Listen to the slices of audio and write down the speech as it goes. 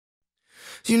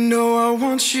You know I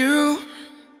want you.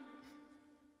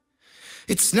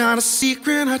 It's not a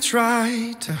secret I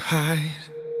try to hide.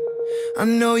 I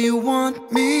know you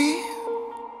want me,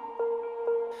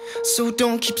 so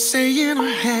don't keep saying our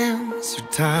hands are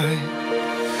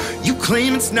tied. You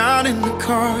claim it's not in the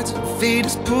cards, fate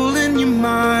is pulling you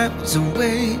miles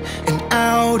away and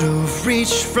out of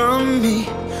reach from me.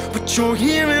 But you're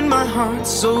here in my heart,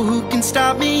 so who can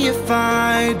stop me if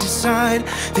I decide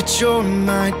that you're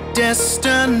my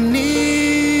destiny?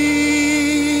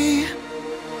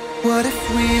 What if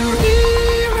we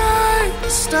rewrite the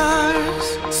stars?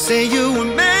 Say you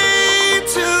were made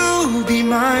to be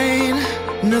mine.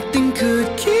 Nothing could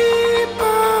keep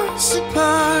us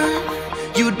apart.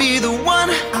 You'd be the one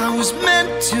I was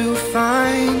meant to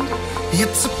find.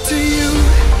 It's up to you,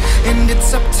 and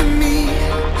it's up to me.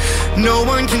 No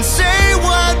one can say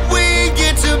what we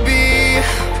get to be.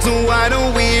 So why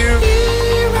don't we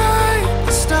rewrite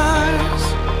the stars?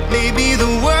 Maybe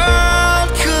the world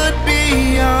could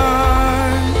be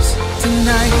ours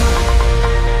tonight.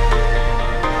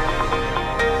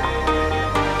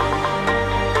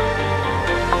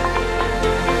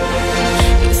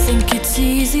 You think it's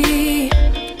easy.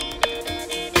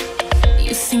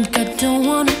 You think I don't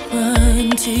wanna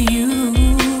run to you,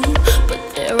 but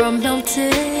there are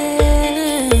mountains,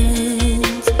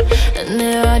 and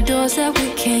there are doors that we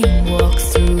can't walk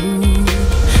through.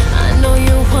 I know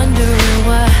you're wondering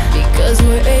why, because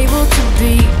we're able to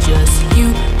be just you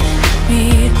and me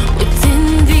within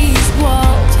these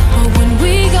walls. But when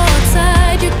we go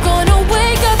outside, you're gonna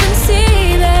wake up and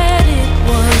see that it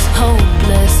was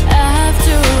hopeless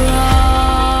after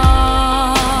all.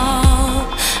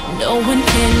 No one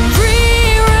can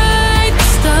rewrite the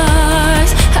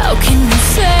stars. How can you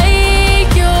say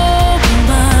you're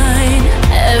mine?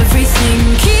 Everything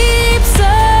keeps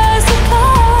us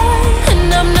apart, and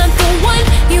I'm not the one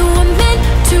you were meant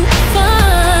to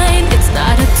find. It's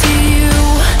not up to you,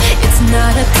 it's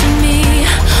not up to me.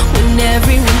 When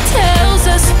everyone tells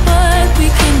us what we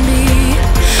can be,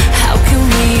 how can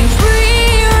we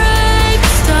rewrite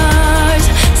the stars?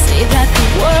 Say that the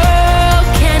world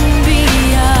can be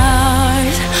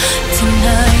ours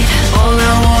tonight. All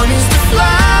I want is to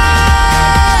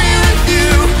fly with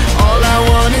you. All I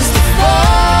want is to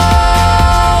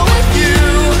fall with you.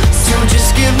 So just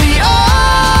give me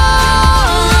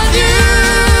all of you.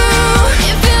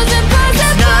 It feels impossible.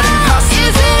 It's not impossible.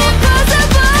 Is it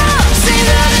impossible? Say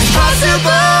that it's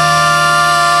possible.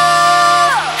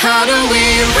 How do we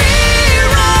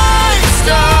rewrite the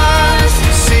stars?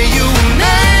 Say you were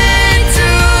made to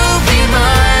be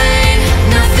mine.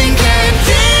 Nothing can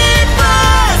keep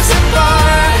us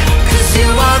apart, 'cause you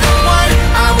are the one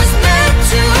I was meant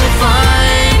to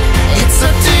find. It's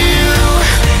up to you,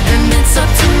 and it's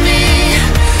up to me.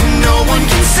 No one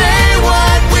can say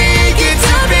what we get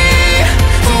to be.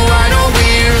 Why don't we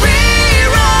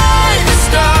rewrite the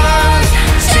stars?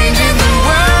 Changing the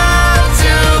world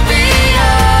to be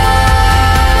ours.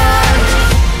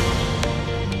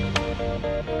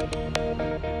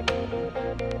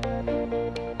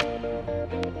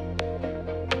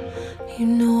 You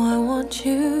know I want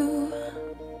you.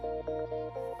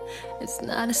 It's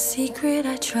not a secret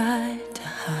I tried to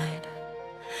hide,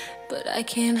 but I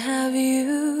can't have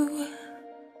you.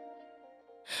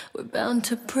 We're bound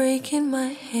to break and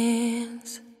my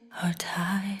hands are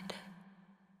tied.